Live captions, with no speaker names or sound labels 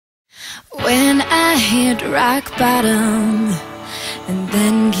hit rock bottom and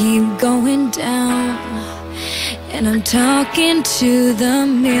then keep going down. And I'm talking to the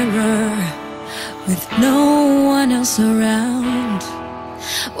mirror with no one else around.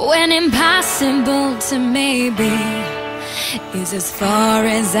 When impossible to maybe is as far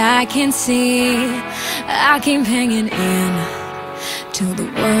as I can see, I keep hanging in till the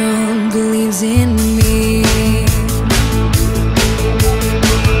world believes in me.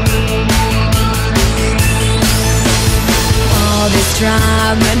 All this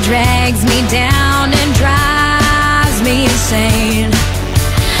drama drags me down and drives me insane,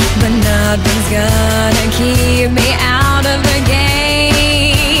 but nothing's gonna keep me out of the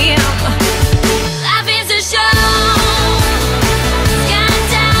game. Life is a show,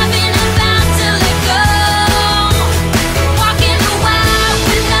 skydiving, about to let go, walking the wild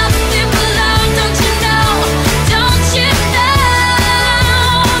with nothing below. Don't you know? Don't you know?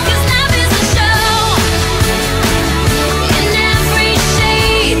 'Cause life is a show, in every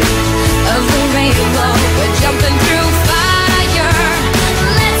shade of the rainbow, we're jumping through fire.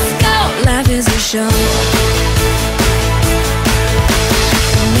 Let's go. Life is a show.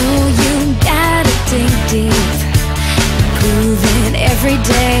 I know you gotta dig deep, improving every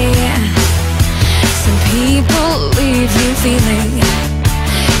day. Some people leave you feeling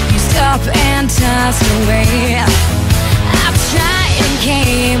used up and tossed away. I've tried and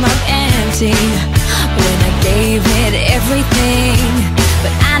came up empty when I gave it everything,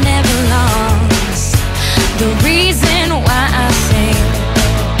 but I never lost the reason why I sing.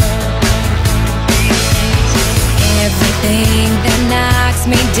 Everything that knocks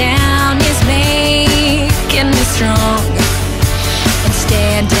me down is making me strong, and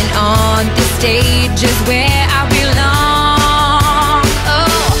standing on the stage is where I belong.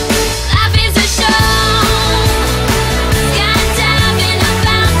 Oh, life is a show, skydiving,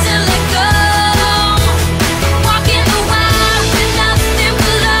 about to let go, walking the wild with nothing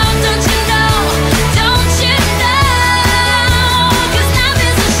below. Don't you know? Don't you know? 'Cause life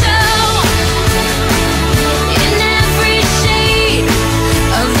is a show, in every shade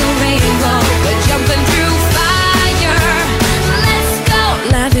of the rainbow, we're jumping through fire. Let's go.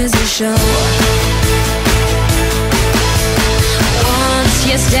 Life is a show. Once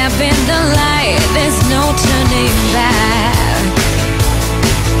you step in the light, there's no turning back.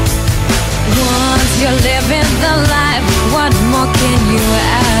 Once you're living the life, what more can you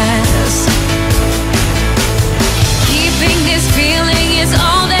ask? Keeping this feeling is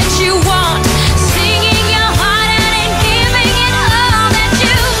all that you want. Singing your heart out and giving it all that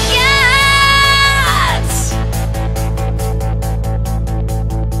you got.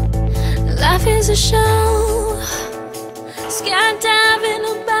 Life is a show, skydiving,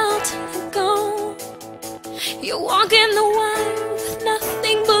 about to let go. You're walking the wild with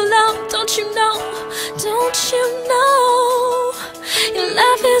nothing below. Don't you know? Don't you know? Your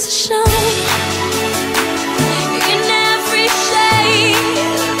life is a show, in every shade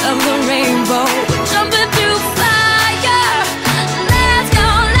of the rainbow, we're jumping through fire. Let's go.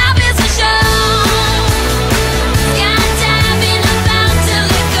 Life is a show, skydiving, about to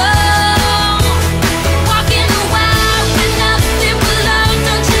let go, walking the wild with nothing below.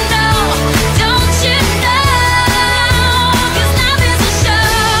 Don't you know? Don't you know? 'Cause life is a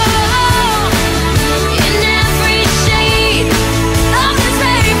show, in every shade of this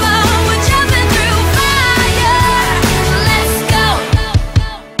rainbow, we're jumping through fire. Let's go.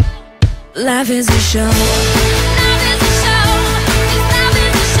 Life is a show. Life is a show. Life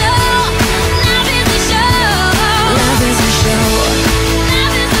is a show. Life is a show. Life is a show.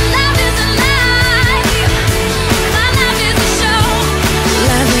 Life is a life. My life is a show.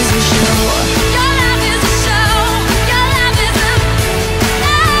 Life is a show. Your life is a show. Your life is a show.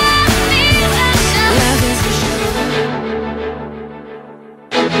 Life is a show.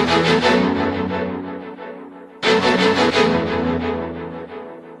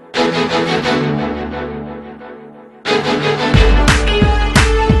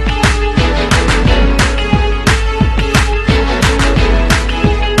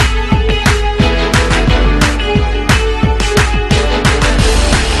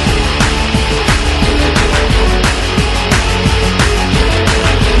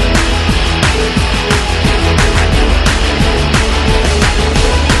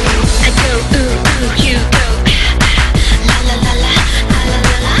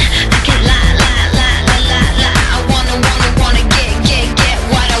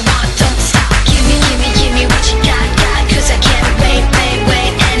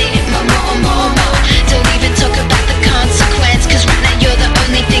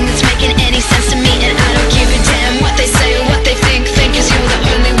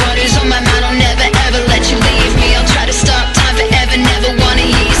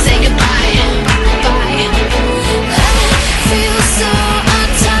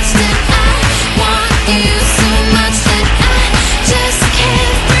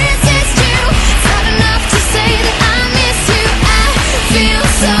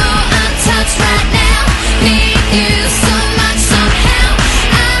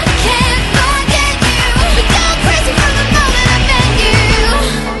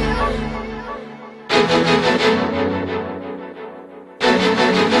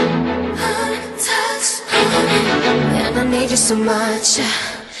 so much.